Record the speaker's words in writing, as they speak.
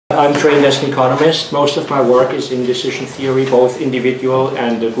I'm trained as an economist. Most of my work is in decision theory, both individual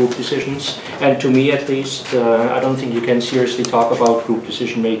and group decisions. And to me, at least, I don't think you can seriously talk about group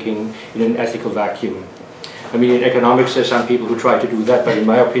decision making in an ethical vacuum. I mean, in economics, there's some people who try to do that, but in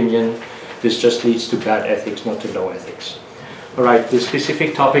my opinion, this just leads to bad ethics, not to no ethics. All right, the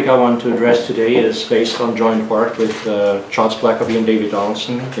specific topic I want to address today is based on joint work with Charles Blackerby and David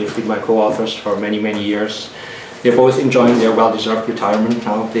Donaldson. They've been my co-authors for many, many years. They're both enjoying their well-deserved retirement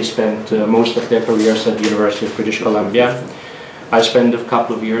now. They spent most of their careers at the University of British Columbia. I spent a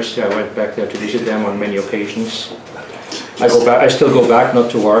couple of years there. I went back there to visit them on many occasions. I still go back, not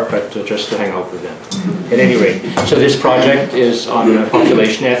to work, but just to hang out with them. At any rate, so this project is on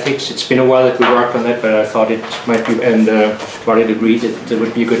population ethics. It's been a while that we worked on it, but I thought it might be, and Vardit agreed it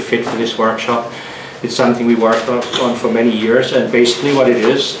would be a good fit for this workshop. It's something we worked on for many years, and basically what it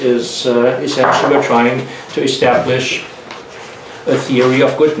is essentially we're trying to establish a theory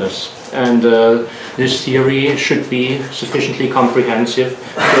of goodness. And this theory should be sufficiently comprehensive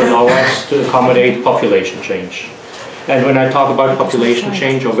to allow us to accommodate population change. And when I talk about population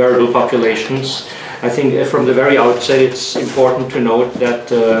change or variable populations, I think from the very outset it's important to note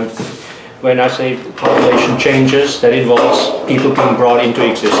that when I say population changes, that involves people being brought into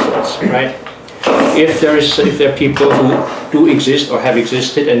existence, right? If there are people who do exist or have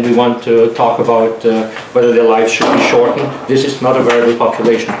existed and we want to talk about whether their lives should be shortened, this is not a variable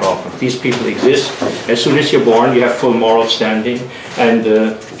population problem. These people exist. As soon as you're born, you have full moral standing, and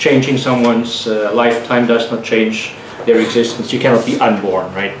changing someone's lifetime does not change their existence. You cannot be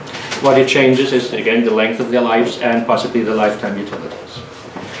unborn, right? What it changes is, again, the length of their lives and possibly the lifetime utilities.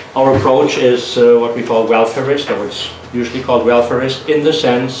 Our approach is what we call welfarist, or it's usually called welfarist, in the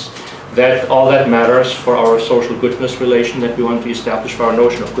sense that all that matters for our social goodness relation that we want to establish for our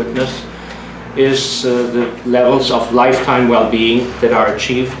notion of goodness is the levels of lifetime well-being that are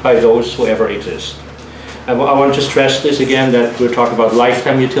achieved by those who ever exist. I want to stress this again, that we're talking about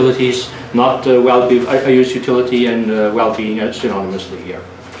lifetime utilities, not well-being. I use utility and well-being synonymously here.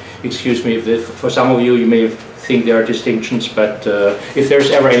 Excuse me, if for some of you, you may think there are distinctions, but if there's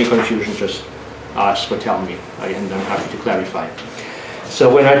ever any confusion, just ask or tell me, and I'm happy to clarify.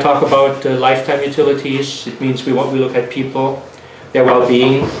 So when I talk about lifetime utilities, it means we look at people, their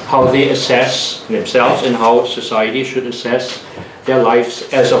well-being, how they assess themselves, and how society should assess their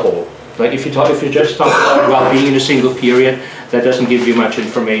lives as a whole. Like if you just talk about well-being in a single period, that doesn't give you much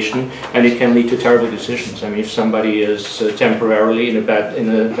information, and it can lead to terrible decisions. I mean, if somebody is temporarily in a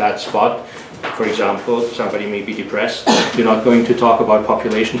bad spot, for example, somebody may be depressed, you're not going to talk about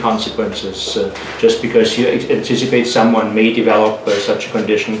population consequences just because you anticipate someone may develop such a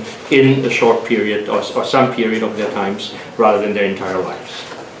condition in a short period or some period of their times rather than their entire lives.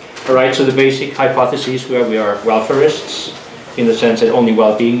 All right, so the basic hypotheses where we are welfarists, in the sense that only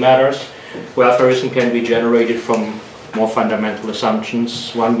well-being matters. Welfarism can be generated from more fundamental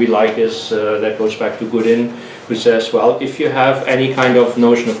assumptions. One we like is, that goes back to Goodin, who says, well, if you have any kind of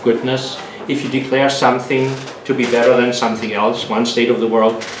notion of goodness, if you declare something to be better than something else, one state of the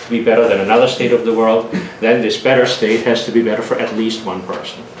world to be better than another state of the world, then this better state has to be better for at least one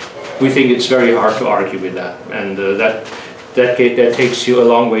person. We think it's very hard to argue with that, and that takes you a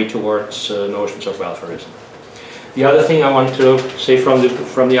long way towards notions of welfarism. The other thing I want to say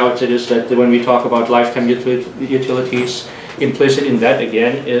from the outset is that when we talk about lifetime utilities, implicit in that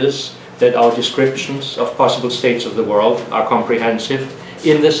again is that our descriptions of possible states of the world are comprehensive,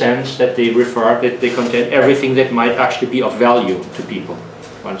 in the sense that they contain everything that might actually be of value to people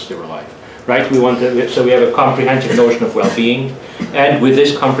once they're alive. Right? So we have a comprehensive notion of well-being, and with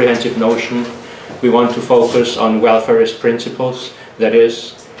this comprehensive notion, we want to focus on welfarist principles, that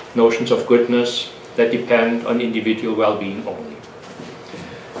is, notions of goodness that depend on individual well-being only.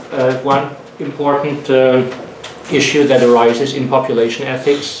 One important issue that arises in population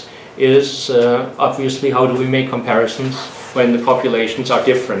ethics is obviously how do we make comparisons when the populations are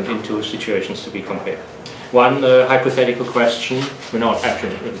different in two situations to be compared. One hypothetical question,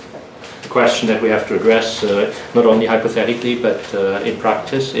 actually a question that we have to address not only hypothetically but in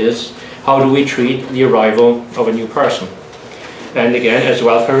practice is how do we treat the arrival of a new person? And again, as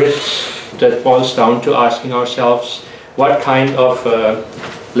welfarists, that boils down to asking ourselves what kind of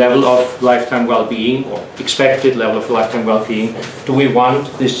level of lifetime well-being or expected level of lifetime well-being do we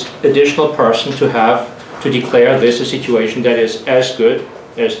want this additional person to have to declare this a situation that is as good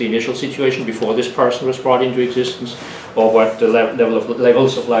as the initial situation before this person was brought into existence, or what the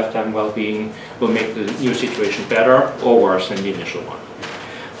levels of lifetime well-being will make the new situation better or worse than the initial one.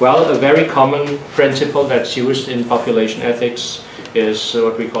 Well, a very common principle that's used in population ethics is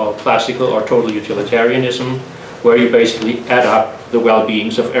what we call classical or total utilitarianism, where you basically add up the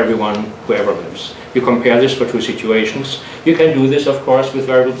well-beings of everyone who ever lives. You compare this for two situations. You can do this, of course, with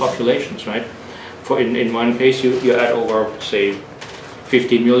variable populations, right? In one case, you add over, say,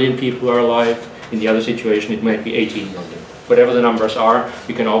 15 million people are alive. In the other situation, it might be 18 million. Whatever the numbers are,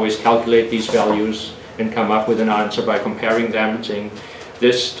 you can always calculate these values and come up with an answer by comparing them and saying,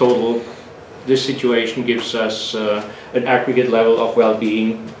 this situation gives us an aggregate level of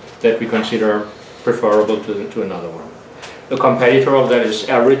well-being that we consider preferable to another one. A competitor of that is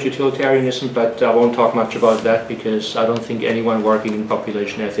average utilitarianism, but I won't talk much about that because I don't think anyone working in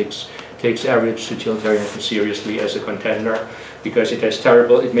population ethics takes average utilitarianism seriously as a contender, because it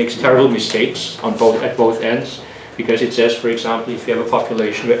makes terrible mistakes at both ends. Because it says, for example, if you have a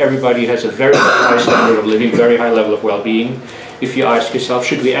population where everybody has a very high standard of living, very high level of well-being, if you ask yourself,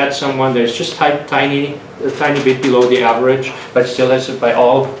 should we add someone that's just a tiny bit below the average, but still has, by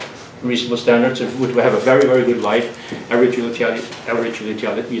all reasonable standards, would have a very, very good life, average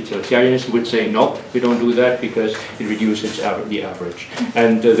utilitarianism would say, no, we don't do that because it reduces the average.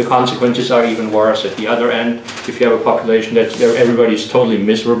 And the consequences are even worse at the other end. If you have a population that everybody is totally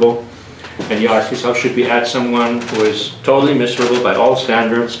miserable, and you ask yourself, should we add someone who is totally miserable by all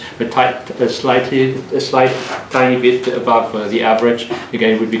standards, but a slight tiny bit above the average,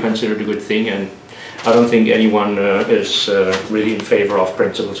 again, would be considered a good thing, and I don't think anyone is really in favor of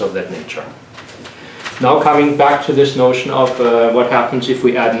principles of that nature. Now coming back to this notion of what happens if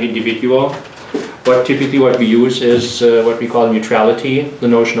we add an individual, typically what we use is what we call neutrality, the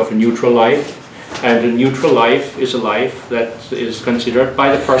notion of a neutral life. And a neutral life is a life that is considered by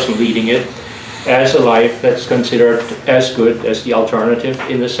the person leading it as a life that's considered as good as the alternative,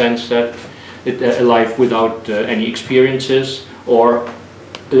 in the sense that a life without any experiences or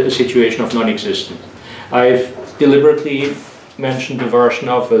a situation of non-existence. I've deliberately mentioned the version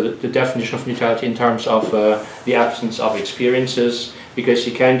of the definition of neutrality in terms of the absence of experiences, because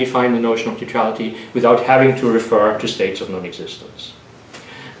you can define the notion of neutrality without having to refer to states of non-existence.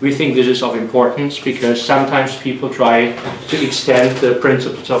 We think this is of importance because sometimes people try to extend the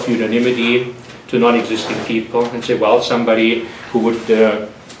principles of unanimity to non-existing people and say, well, somebody who would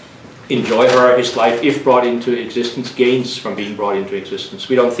enjoy his life if brought into existence gains from being brought into existence.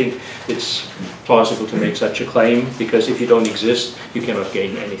 We don't think it's plausible to make such a claim, because if you don't exist, you cannot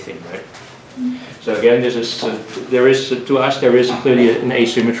gain anything, right? So again, to us there is clearly an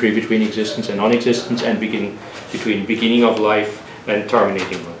asymmetry between existence and non-existence, and between beginning of life and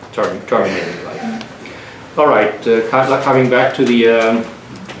terminating life. All right, coming back to the,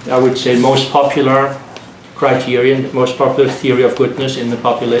 I would say, most popular criterion, most popular theory of goodness in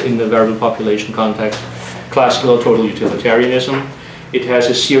the variable population context, classical total utilitarianism. It has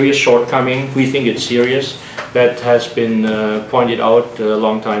a serious shortcoming. We think it's serious. That has been pointed out a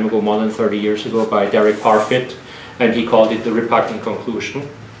long time ago, more than 30 years ago, by Derek Parfit, and he called it the repugnant conclusion.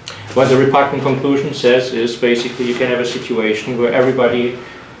 What the repugnant conclusion says is basically you can have a situation where everybody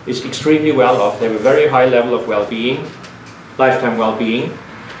is extremely well off, they have a very high level of well-being, lifetime well-being,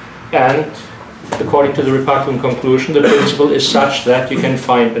 and according to the repugnant conclusion, the principle is such that you can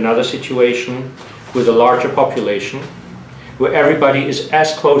find another situation with a larger population where everybody is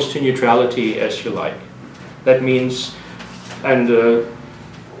as close to neutrality as you like. That means, and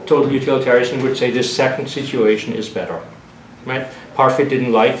total utilitarianism would say this second situation is better, right? Parfit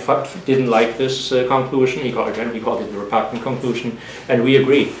didn't like this conclusion. He called it the repugnant conclusion, and we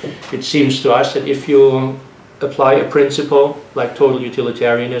agree. It seems to us that if you apply a principle like total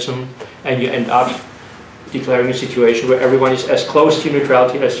utilitarianism and you end up declaring a situation where everyone is as close to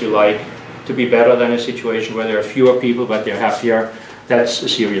neutrality as you like, to be better than a situation where there are fewer people but they're happier, that's a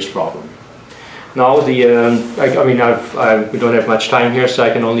serious problem. Now, we don't have much time here, so I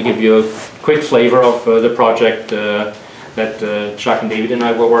can only give you a quick flavor of the project that Chuck and David and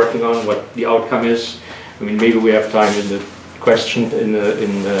I were working on, what the outcome is. I mean, maybe we have time in the question, in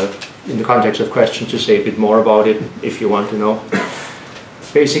the context of questions, to say a bit more about it if you want to know.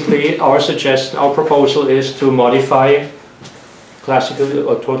 Basically, our proposal is to modify classical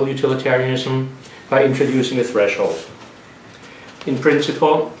or total utilitarianism by introducing a threshold. In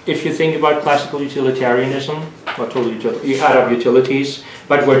principle, if you think about classical utilitarianism, or total utility, you add up utilities,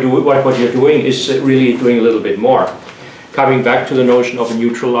 but what you're doing is really doing a little bit more. Coming back to the notion of a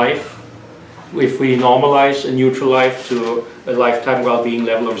neutral life, if we normalize a neutral life to a lifetime well-being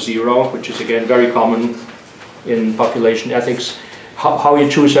level of 0, which is again very common in population ethics, how you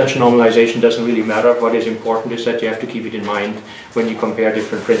choose such a normalization doesn't really matter. What is important is that you have to keep it in mind when you compare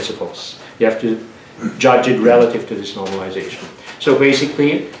different principles. You have to judge it relative to this normalization. So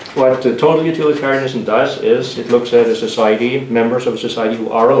basically, what the total utilitarianism does is it looks at a society, members of a society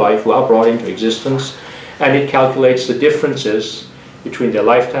who are alive, who are brought into existence, and it calculates the differences between their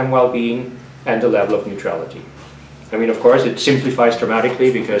lifetime well-being and the level of neutrality. I mean, of course, it simplifies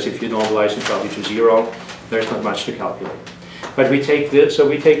dramatically, because if you normalize neutrality to 0, there's not much to calculate. But we take this, so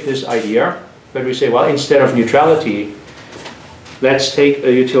we take this idea, but we say, well, instead of neutrality, let's take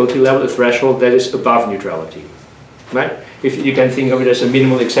a utility level, a threshold that is above neutrality, right? If you can think of it as a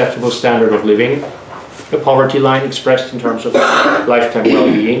minimal acceptable standard of living, a poverty line expressed in terms of lifetime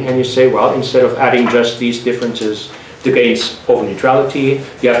well-being, and you say, well, instead of adding just these differences, the gains over neutrality,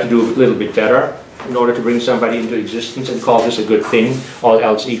 you have to do a little bit better in order to bring somebody into existence and call this a good thing, all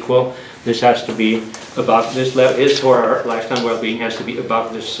else equal. This has to be above this level, his or her lifetime well-being has to be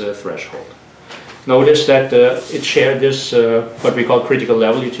above this threshold. Notice that it shared this, what we call critical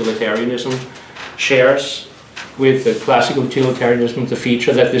level utilitarianism, shares with the classical utilitarianism the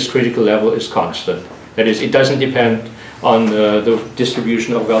feature that this critical level is constant. That is, it doesn't depend on the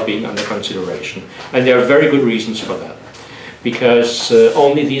distribution of well-being under consideration. And there are very good reasons for that. Because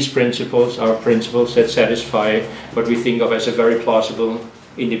only these principles are principles that satisfy what we think of as a very plausible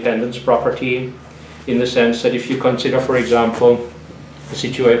independence property, in the sense that if you consider, for example, a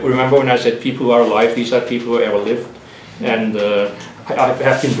situation, remember when I said people who are alive, these are people who ever lived, and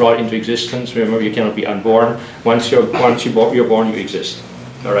have been brought into existence. Remember, you cannot be unborn. Once you're born, you exist.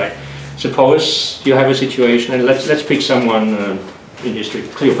 All right. Suppose you have a situation, and let's pick someone in history,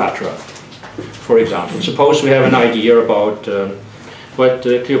 Cleopatra, for example. Suppose we have an idea about what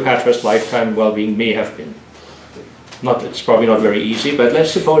Cleopatra's lifetime well-being may have been. It's probably not very easy, but let's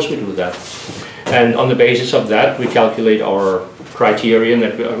suppose we do that. And on the basis of that, we calculate our criterion,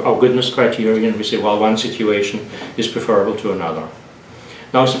 our goodness criterion, and we say, well, one situation is preferable to another.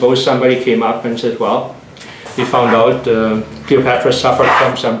 Now suppose somebody came up and said, well, we found out Cleopatra suffered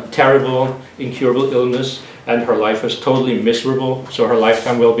from some terrible, incurable illness, and her life was totally miserable, so her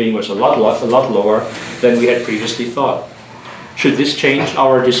lifetime well-being was a lot lower than we had previously thought. Should this change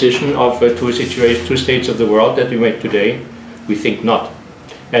our decision of two states of the world that we make today? We think not.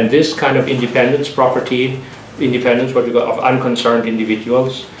 And this kind of independence property, independence, what we call, of unconcerned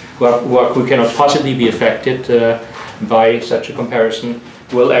individuals, who cannot possibly be affected by such a comparison,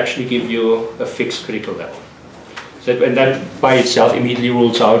 will actually give you a fixed critical level. And that by itself immediately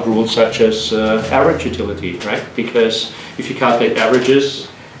rules out rules such as average utility, right? Because if you calculate averages,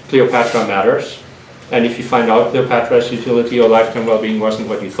 Cleopatra matters. And if you find out Cleopatra's utility or lifetime well-being wasn't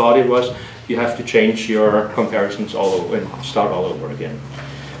what you thought it was, you have to change your comparisons all over and start all over again.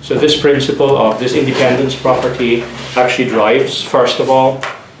 So this principle of this independence property actually drives, first of all,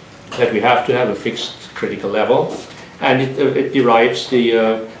 that we have to have a fixed critical level. And it derives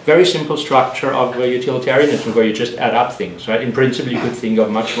the very simple structure of utilitarianism, where you just add up things, right? In principle, you could think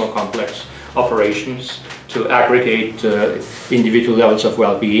of much more complex operations to aggregate individual levels of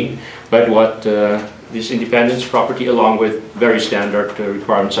well-being. But what this independence property, along with very standard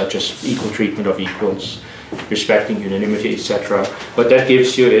requirements such as equal treatment of equals, respecting unanimity, etc., what that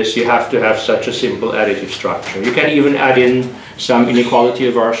gives you is you have to have such a simple additive structure. You can even add in some inequality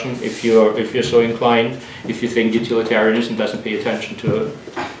aversion if you're so inclined. If you think utilitarianism doesn't pay attention to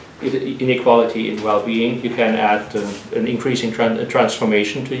inequality in well-being, you can add an increasing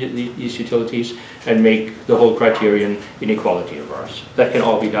transformation to these utilities and make the whole criterion inequality averse. That can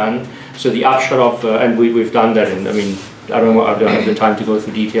all be done. So the upshot of, and we've done that in, I mean, I don't have the time to go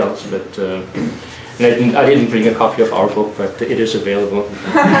through details, but and I didn't bring a copy of our book, but it is available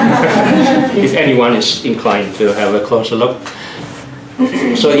if anyone is inclined to have a closer look.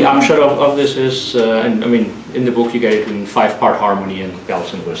 So the upshot of this is, and I mean, in the book you get it in 5-part harmony and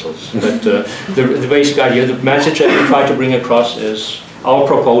bells and whistles. But the basic idea, the message that we try to bring across is our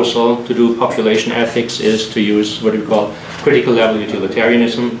proposal to do population ethics is to use what we call critical level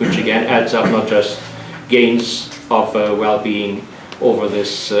utilitarianism, which again adds up not just gains of well-being over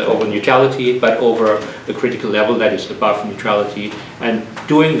this over neutrality, but over the critical level that is above neutrality, and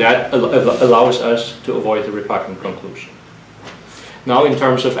doing that allows us to avoid the repugnant conclusion. Now, in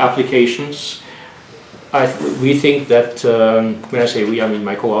terms of applications, we think that when I say we, I mean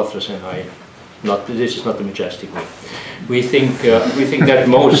my co-authors and I. This is not the majestic way. We think that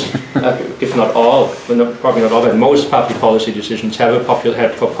most, if not all, probably not all, but most public policy decisions have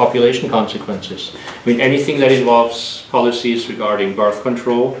population consequences. I mean, anything that involves policies regarding birth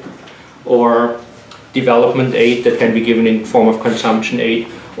control or development aid that can be given in form of consumption aid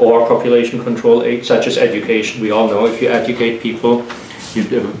or population control aid, such as education. We all know if you educate people,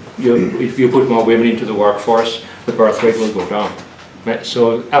 if you put more women into the workforce, the birth rate will go down. Right?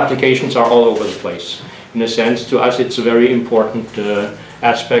 So applications are all over the place. In a sense, to us it's a very important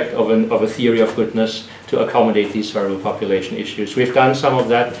aspect of a theory of goodness to accommodate these variable population issues. We've done some of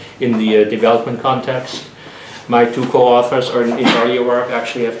that in the development context. My two co-authors are in earlier work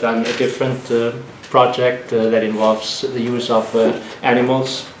actually have done a different project that involves the use of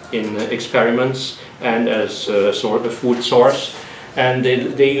animals in experiments and as a sort of food source. And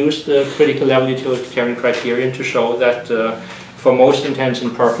they used the critical level utilitarian criterion to show that for most intents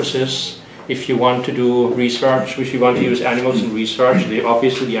and purposes, if you want to do research, if you want to use animals in research,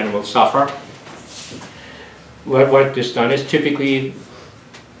 obviously the animals suffer. What is done is typically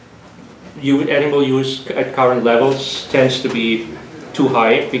animal use at current levels tends to be too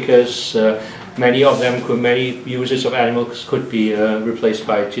high because many uses of animals could be replaced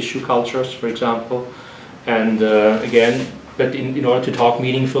by tissue cultures, for example. And again, but in order to talk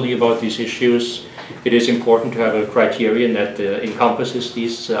meaningfully about these issues, it is important to have a criterion that encompasses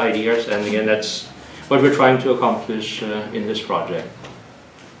these ideas, and again, that's what we're trying to accomplish in this project.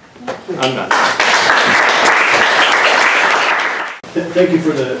 I'm done. Thank you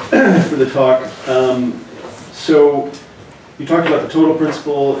for the talk. So you talked about the total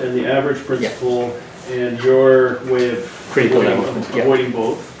principle and the average principle, and your way of avoiding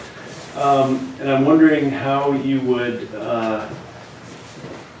both. And I'm wondering how you would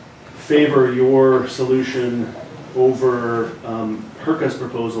favor your solution over Herka's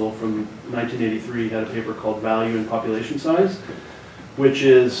proposal from 1983. He had a paper called Value and Population Size, which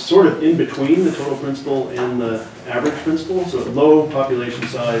is sort of in between the total principle and the average principle. So at low population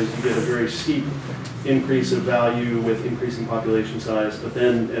size, you get a very steep increase of value with increasing population size, but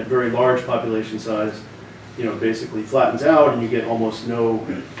then at very large population size, basically flattens out, and you get almost no,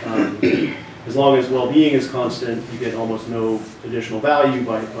 as long as well-being is constant, you get almost no additional value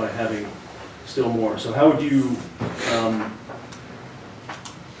by having still more. So how would you,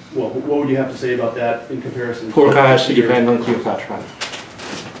 what would you have to say about that in comparison? Herka has to depend on Cleopatra.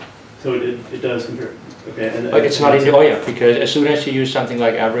 So it does compare, okay. And it's not in the OIA, because as soon as you use something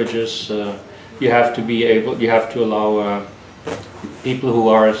like averages, you have to allow people who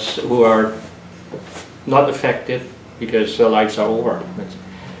are not affected because their lives are over,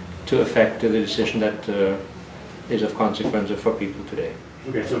 to affect the decision that is of consequence for people today.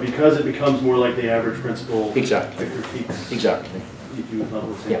 Okay, so because it becomes more like the average principle, exactly. Exactly. You would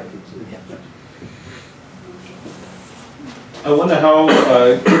not say. Yeah. I wonder how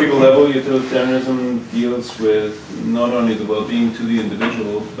critical level utilitarianism deals with not only the well-being to the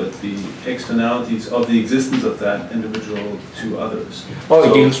individual, but the externalities of the existence of that individual to others. Well,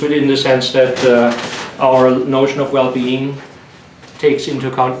 it deals with it in the sense that our notion of well-being takes into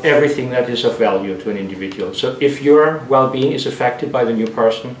account everything that is of value to an individual. So if your well-being is affected by the new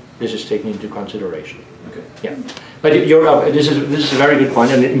person, this is taken into consideration. Okay. Yeah. But this is a very good point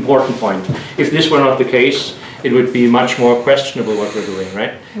and an important point. If this were not the case, it would be much more questionable what we're doing,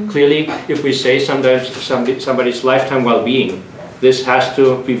 right? Mm-hmm. Clearly, if we say somebody's lifetime well-being, this has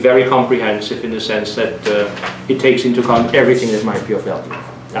to be very comprehensive in the sense that it takes into account everything that might be of value.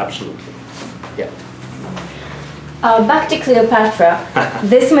 Absolutely. Yeah. Back to Cleopatra.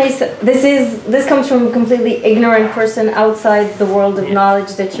 This comes from a completely ignorant person outside the world of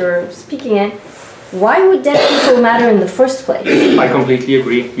knowledge that you're speaking in. Why would dead people matter in the first place? I completely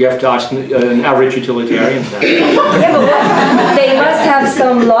agree. You have to ask an average utilitarian that. Yeah, but they must have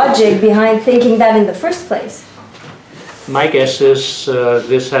some logic behind thinking that in the first place. My guess is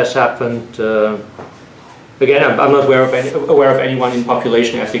this has happened. Again, I'm not aware of anyone in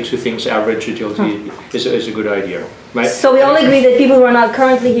population ethics who thinks average utility is a good idea. Right? So we all agree that people who are not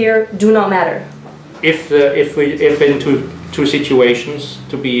currently here do not matter. If in two situations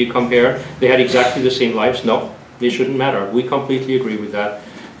to be compared, they had exactly the same lives, no, they shouldn't matter. We completely agree with that.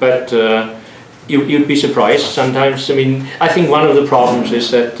 But you'd be surprised sometimes. I mean, I think one of the problems is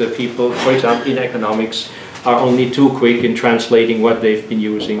that people, for example, in economics, are only too quick in translating what they've been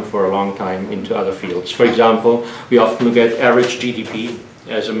using for a long time into other fields. For example, we often look at average GDP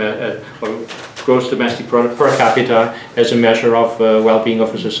as or gross domestic product per capita as a measure of well-being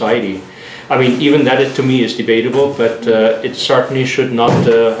of a society. I mean, even that to me is debatable, but it certainly should not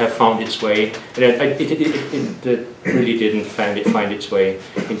have found its way. It really didn't find its way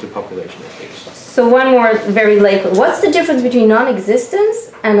into population ethics. So one more very late. What's the difference between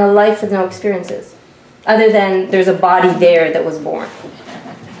non-existence and a life with no experiences? Other than there's a body there that was born.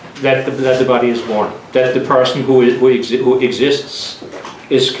 That the body is born. That the person who exists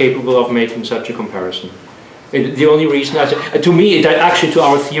is capable of making such a comparison. The only reason, to me, actually to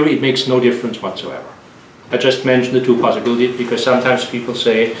our theory, it makes no difference whatsoever. I just mentioned the two possibilities because sometimes people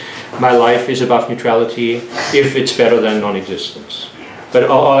say, my life is above neutrality if it's better than non-existence. But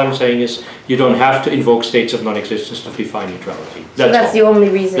all I'm saying is, you don't have to invoke states of non-existence to define neutrality. That's the only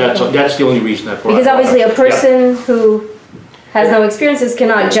reason. That's the only reason I brought. Because obviously a person who has no experiences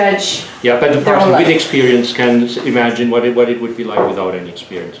cannot judge. Yeah, but the person with experience can imagine what it would be like without any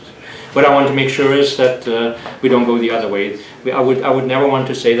experiences. What I want to make sure is that we don't go the other way. I would never want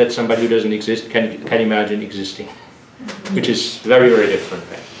to say that somebody who doesn't exist can imagine existing, which is very, very different.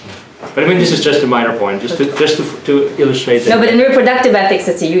 But I mean, this is just a minor point, just to illustrate that. No, but in reproductive ethics,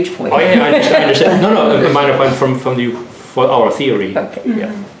 it's a huge point. Oh yeah, I understand. No, a minor point for our theory. Okay.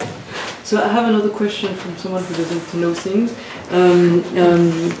 Yeah. So I have another question from someone who doesn't know things.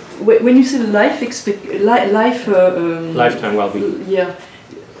 When you say lifetime well-being. Yeah.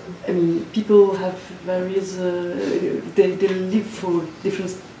 I mean, people have various, they live for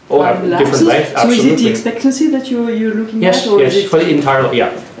different different life, so is it the expectancy that you're looking at? Or yes, for the entire,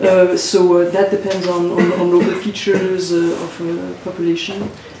 yeah. So that depends on all the features of a population?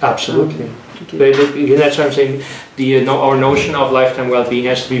 Absolutely. Okay. Again, that's what I'm saying. Our notion of lifetime well-being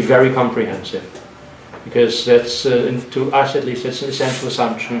has to be very comprehensive. Because that's, to us at least, that's an essential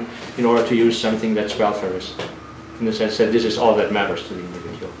assumption in order to use something that's welfarist. In the sense that this is all that matters to the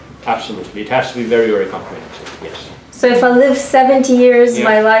individual. Absolutely. It has to be very, very comprehensive, yes. So if I live 70 years,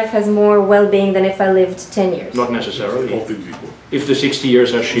 my life has more well-being than if I lived 10 years? Not necessarily. If the 60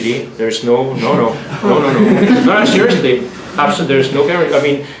 years are shitty, there's no. No, seriously. Absolutely, there's no guarantee. I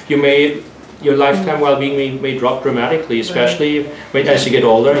mean, your lifetime well-being may drop dramatically, especially as you get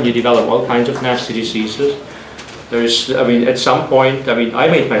older and you develop all kinds of nasty diseases. At some point, I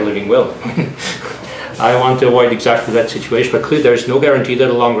made my living well. I want to avoid exactly that situation, but clearly there's no guarantee that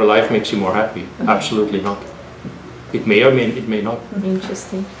a longer life makes you more happy. Absolutely not. It may or it may not.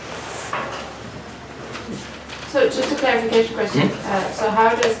 Interesting. So just a clarification question. So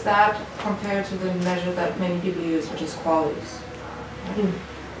how does that compare to the measure that many people use, which is qualities?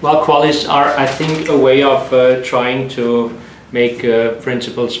 Well, qualities are, I think, a way of trying to make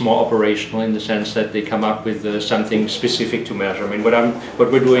principles more operational in the sense that they come up with something specific to measure. I mean, what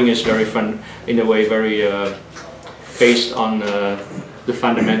we're doing is very fun, in a way, very based on the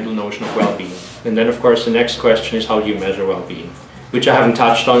fundamental notion of well-being. And then, of course, the next question is how do you measure well-being, which I haven't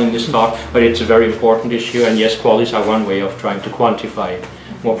touched on in this talk, but it's a very important issue. And yes, qualities are one way of trying to quantify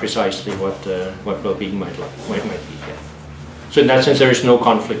more precisely what well-being might be. Yeah. So in that sense, there is no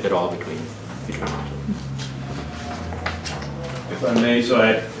conflict at all between the two. If I may,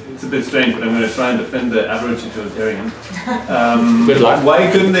 it's a bit strange, but I'm going to try and defend the average utilitarian. Good luck.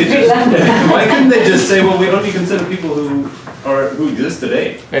 Why couldn't they just say, well, we only consider people who exist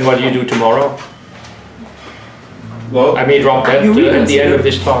today? And what do you do tomorrow? Well, I may drop that at the end of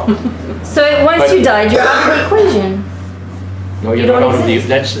this talk. So once you died, you're out of the equation. No, you're not out of the.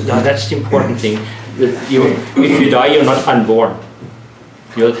 That's the important thing. If you die, you're not unborn.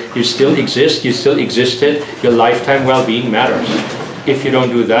 You still exist. You still existed. Your lifetime well-being matters. If you don't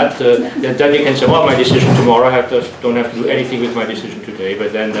do that, then you can say, well, my decision tomorrow, don't have to do anything with my decision today.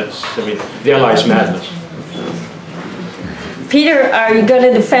 But then there lies madness. Peter, are you going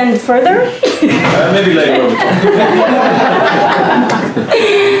to defend further? Maybe later on.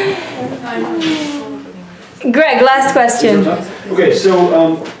 Greg, last question. Okay,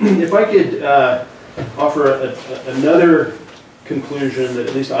 so if I could offer another conclusion that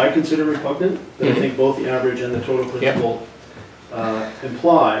at least I consider repugnant, that I think both the average and the total principle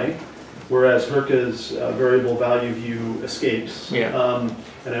imply, whereas Herke's variable value view escapes. And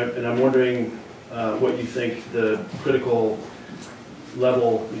I'm wondering what you think the critical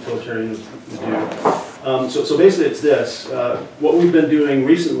level utilitarian would do. So basically it's this. What we've been doing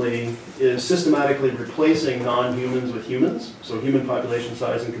recently is systematically replacing non-humans with humans. So human population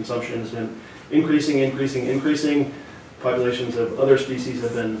size and consumption has been increasing. Populations of other species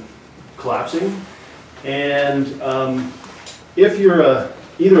have been collapsing. And if you're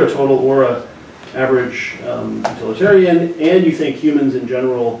either a total or a average utilitarian, and you think humans in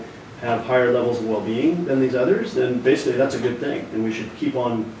general have higher levels of well-being than these others, then basically that's a good thing, and we should keep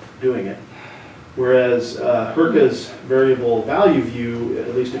on doing it. Whereas Herke's variable value view,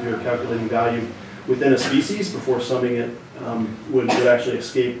 at least if you're calculating value within a species before summing it, would actually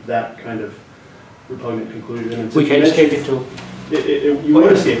escape that kind of repugnant conclusion. We can escape it too. You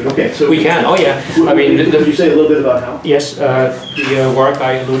would escape it, okay. So we can, oh yeah. Could you say a little bit about how? Yes, the work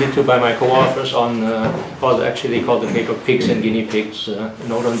I alluded to by my co-authors on, actually they call the paper Pigs and Guinea Pigs, a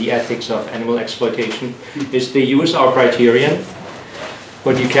note on the ethics of animal exploitation, is they use our criterion.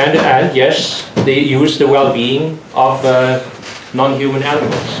 What you can add, yes, they use the well-being of non-human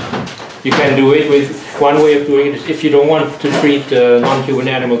animals. You can do it with, one way of doing it is if you don't want to treat non-human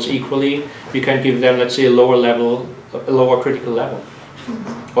animals equally, you can give them, let's say, a lower critical level.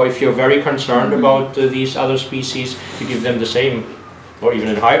 Or if you're very concerned about these other species, you give them the same, or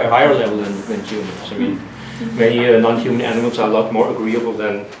even a higher level than humans. I mean, many non-human animals are a lot more agreeable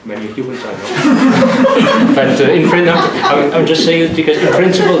than many humans I know. But I'm just saying it because in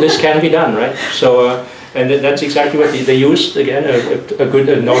principle this can be done, right? So, and that's exactly what they used, again, a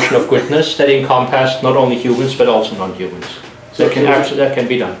good notion of goodness that encompassed not only humans but also non-humans. So that can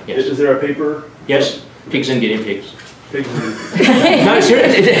be done, yes. Is there a paper? Yes, pigs and guinea pigs. Pigs and guinea pigs. No,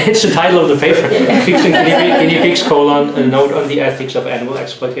 it's the title of the paper. Pigs and guinea pigs, a note on the ethics of animal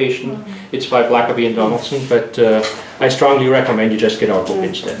exploitation. It's by Blackerby and Donaldson, but I strongly recommend you just get our book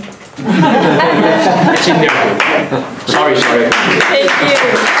instead. It's in there. Sorry. Thank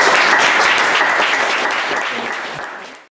you.